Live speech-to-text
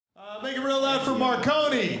Make it real loud for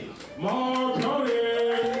Marconi. Marconi!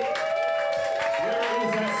 Where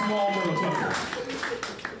is that small motherfucker?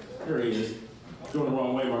 There he is. Going the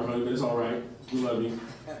wrong way, Marconi, but it's all right. We love you.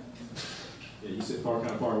 Yeah, you sit kind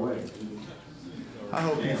of far away. I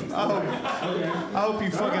hope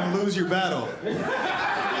you fucking lose your battle.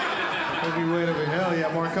 Hope you wait over. Hell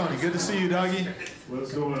yeah, Marconi. Good to see you, doggy.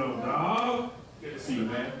 What's going on, dog? Good to see you,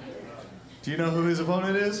 man. Do you know who his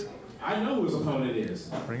opponent is? I know who his opponent is.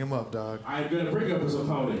 Bring him up, dog. I'm gonna bring up his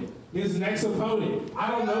opponent. His next opponent. I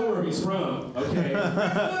don't know where he's from.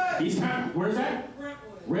 Okay. He's kind of, where's that?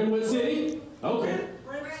 Redwood City? Okay.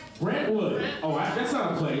 Brentwood. Oh, that's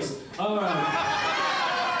not a place. Yeah,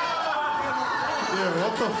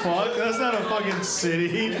 what the fuck? That's not a fucking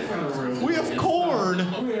city. That's not a real We have corn.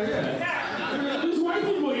 Yeah. There's white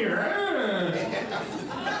people here.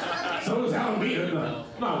 So is Alameda.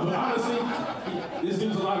 No, but honestly, this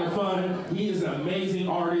dude's a lot of fun. He is an amazing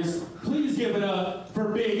artist. Please give it up for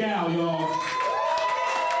Big Al, y'all.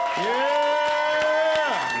 Yeah!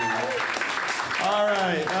 All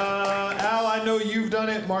right. Al, I know you've done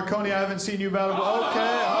it. Marconi, I haven't seen you battle.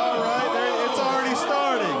 Okay, all right. It's already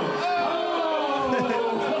starting.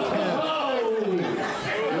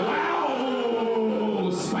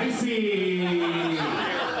 Wow! Spicy!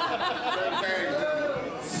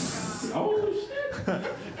 Oh, shit.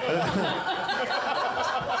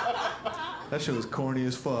 That shit was corny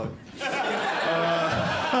as fuck.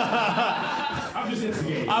 I'm just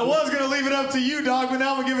instigating. I was gonna leave it up to you, dog, but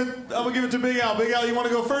now I'm gonna give it to Big Al. Big Al, you want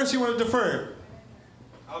to go first? Or you want to defer?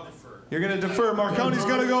 I'll defer. You're gonna defer. Marconi's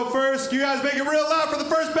gonna go first. You guys make it real loud for the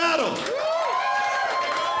first battle.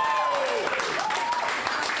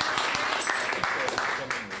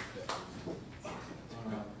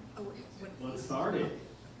 Let's start it.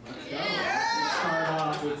 Let's go. Let's start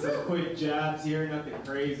off with some quick jabs here, nothing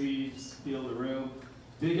crazy, just feel the room.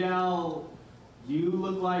 Big Al, you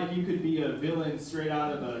look like you could be a villain straight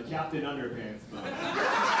out of a Captain Underpants book.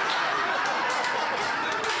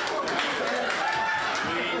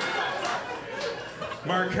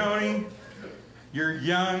 Marconi, you're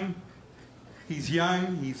young. He's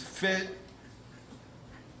young, he's fit.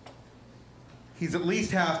 He's at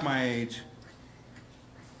least half my age.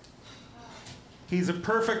 He's a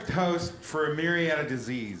perfect host for a myriad of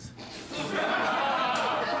disease.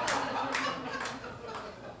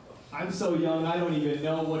 I'm so young, I don't even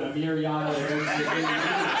know what a myriad of things is.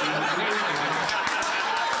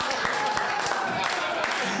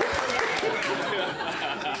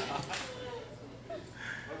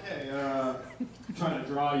 Trying to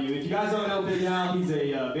draw you. If you guys don't know Big Al, he's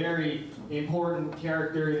a very important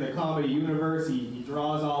character in the comedy universe. He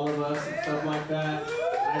draws all of us and stuff like that.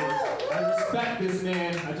 I respect this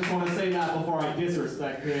man. I just want to say that before I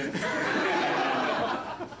disrespect him.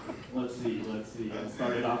 Let's see. I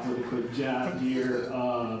started off with a quick jab here.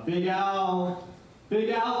 Big Al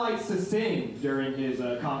likes to sing during his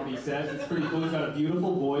comedy sets. It's pretty cool. He's got a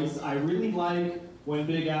beautiful voice. I really like when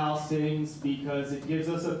Big Al sings because it gives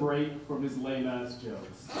us a break from his lame-ass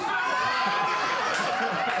jokes.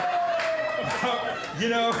 You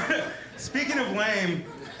know, speaking of lame,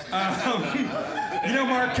 you know,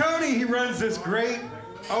 Marconi, he runs this great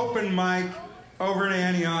open mic over in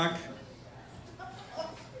Antioch.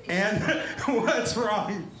 And what's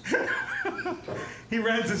wrong? He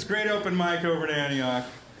runs this great open mic over in Antioch.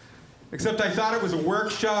 Except I thought it was a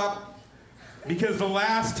workshop because the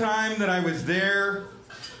last time that I was there,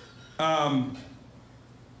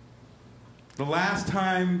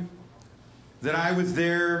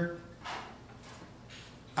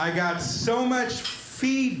 I got so much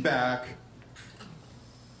feedback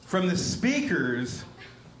from the speakers,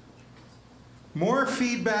 more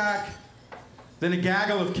feedback than a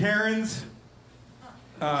gaggle of Karens,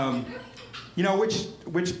 you know,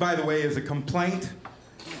 which by the way is a complaint.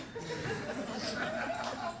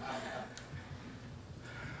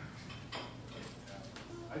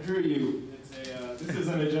 I drew you. This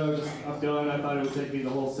isn't a joke. I'm done. I thought it would take me the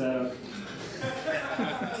whole setup.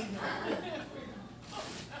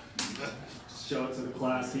 Just show it to the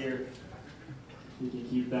class here. You can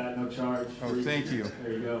keep that, no charge. Oh, thank you.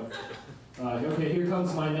 There you go. Okay, here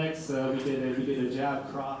comes my next. We did a jab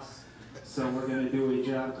cross, so we're gonna do a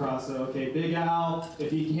jab cross. Okay, Big Al.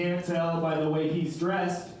 If you can't tell by the way he's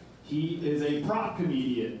dressed, he is a prop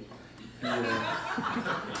comedian.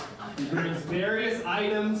 He brings various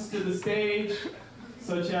items to the stage,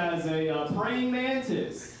 such as a praying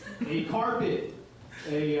mantis, a carpet,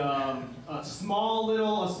 a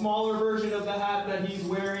smaller version of the hat that he's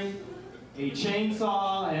wearing, a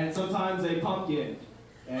chainsaw, and sometimes a pumpkin.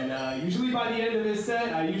 And usually by the end of his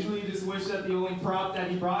set, I usually just wish that the only prop that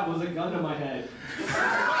he brought was a gun to my head.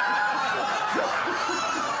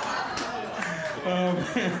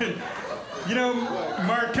 You know,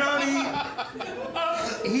 Marconi,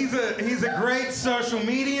 he's a great social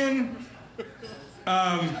median.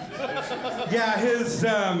 Yeah, his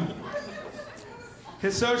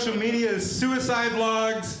social media is suicide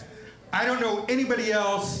blogs. I don't know anybody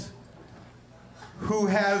else who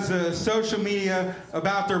has a social media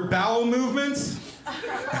about their bowel movements.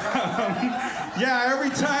 Yeah, every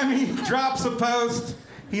time he drops a post,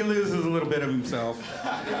 he loses a little bit of himself.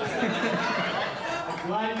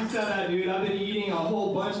 Glad you said that, dude. I've been eating a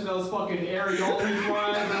whole bunch of those fucking areola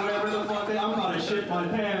fries or whatever the fuck they. I'm about to shit my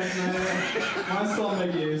pants, man. My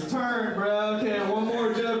stomach is turned, bro. Okay, one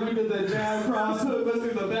more joke. We did the jab cross hook. Let's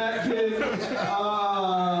do the back kick.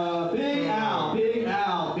 Big Al,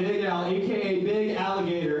 aka Big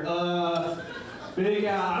Alligator. Big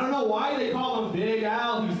Al. I don't know why they call him Big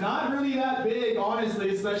Al. He's not really that big, honestly,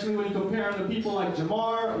 especially when you compare him to people like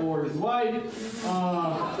Jamar or his wife.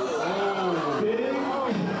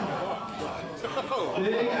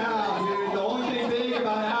 Big Al, dude. The only thing big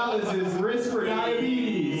about Al is his risk for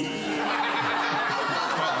diabetes.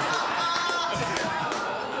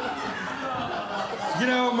 You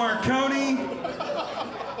know, Marconi,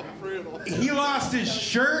 he lost his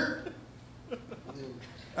shirt.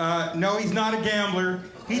 No, he's not a gambler.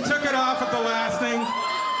 He took it off at the last thing.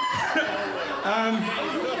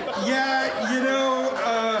 Yeah, you know,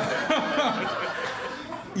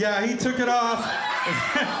 yeah, he took it off.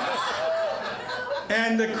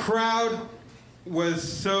 And the crowd was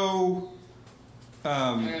so,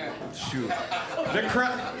 shoot. The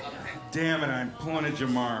crowd, damn it, I'm pulling a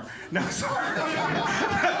Jamar. No, sorry.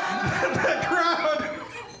 The crowd.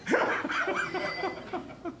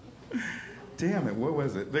 Damn it, what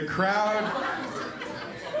was it? The crowd.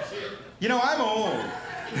 You know, I'm old.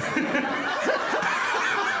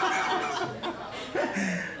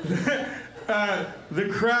 The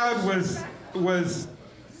crowd was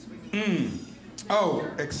oh,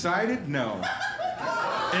 excited? No.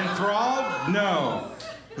 Enthralled? No.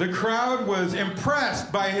 The crowd was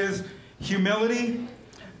impressed by his humility.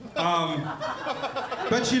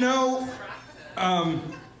 But you know,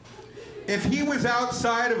 if he was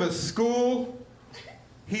outside of a school,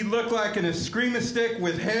 he looked like an escrima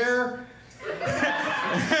with hair.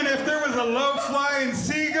 And if there was a low-flying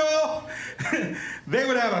seagull, they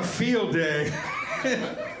would have a field day.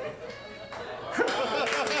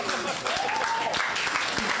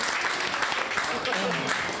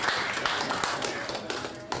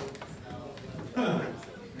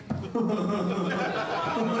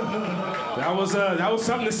 That was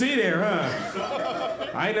something to see there, huh?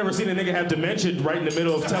 I ain't never seen a nigga have dementia right in the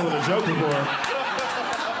middle of telling a joke before.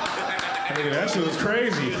 Nigga, that shit was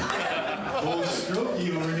crazy. Old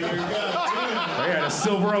strokey over here. God, they had a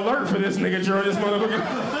silver alert for this nigga during this motherfucker.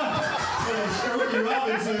 Strokey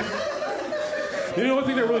Robinson. You know one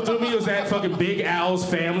thing that really threw me was that fucking Big Al's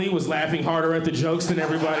family was laughing harder at the jokes than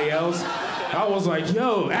everybody else. I was like,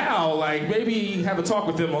 yo, Al, like, maybe have a talk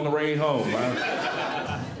with them on the way home.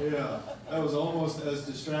 Yeah, that was almost as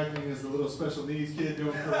distracting as the little special needs kid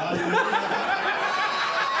doing karate.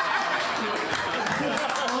 The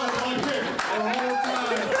whole time.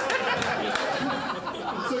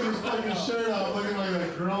 He took his fucking shirt off looking like a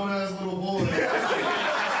grown-ass little boy.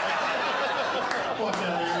 Fuck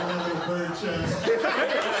out of here with that little bird chest.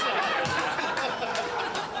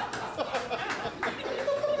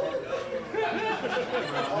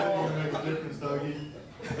 Make a difference, doggy.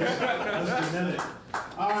 That's genetic.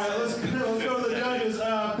 All right, let's go to the judges.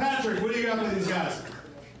 Patrick, what do you got for these guys?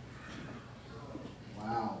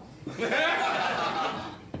 Wow.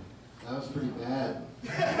 That was pretty bad.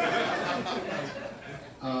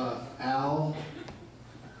 Al,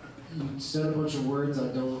 you said a bunch of words I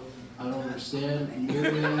don't understand.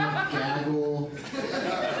 Million, gaggle.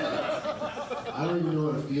 I don't even know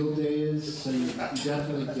what a field day is, so you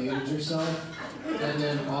definitely dated yourself. And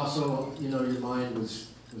then also, you know, your mind was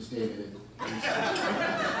dated. It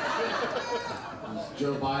was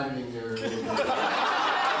Joe Biden there a little bit.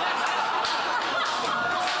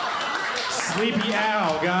 Sleepy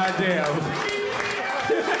Al, goddamn.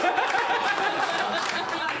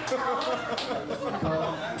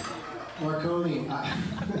 Marconi,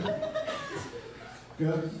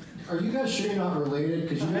 are you guys sure you're not related?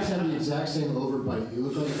 Because you guys have the exact same overbite. You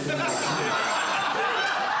look like a family.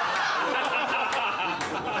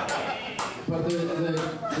 But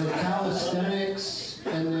the calisthenics,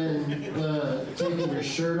 and then the taking your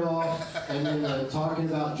shirt off, and then the talking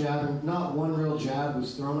about jabbing, not one real jab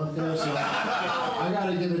was thrown up there, so I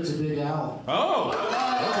gotta give it to Big Al. Oh, okay.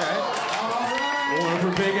 All right. One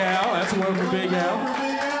for Big Al, that's one for Big Al. One for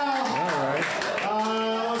Big Al. All right.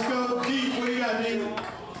 Let's go, Deep. What do you got, Deep?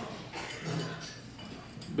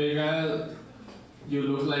 Big Al, you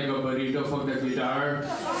look like a burrito for the guitar.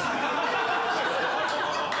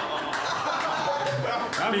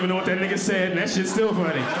 I don't even know what that nigga said, and that shit's still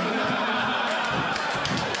funny.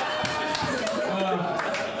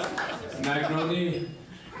 Macaroni.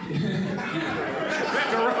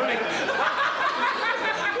 Macaroni.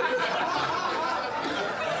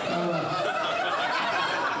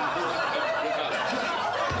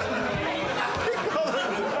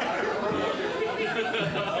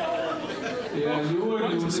 Yeah, you were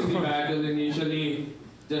losing the battle initially,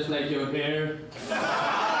 just like your hair.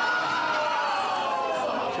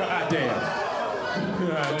 God damn.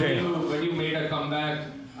 God damn. When you made a comeback,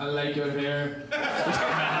 unlike your hair.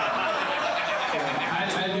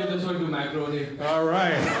 I'll give this one to Macaroni. All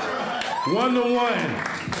right.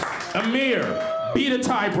 1-1. Amir, beat a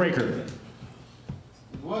tiebreaker.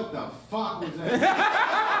 What the fuck was that?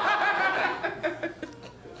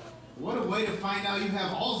 What a way to find out you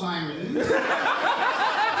have Alzheimer's, isn't it?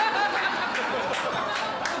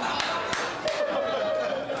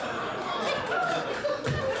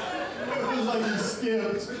 It was like he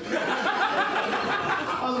skipped.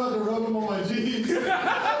 I was about to rub him on my jeans.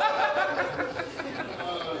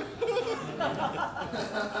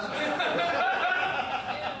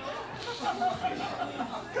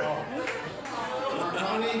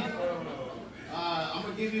 Marconi, I'm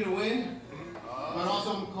gonna give you the win, but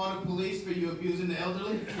also I'm gonna call the police for you abusing the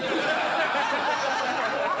elderly.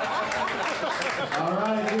 All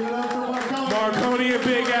right, give it up for Marconi. Marconi and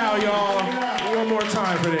Big Al, y'all. One more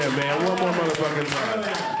time for them, man. One more motherfucking time.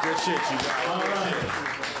 Good shit, you guys. All right.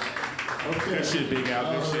 Okay. Good shit, Big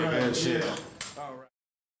Al. Good shit. All right, Good shit. yeah.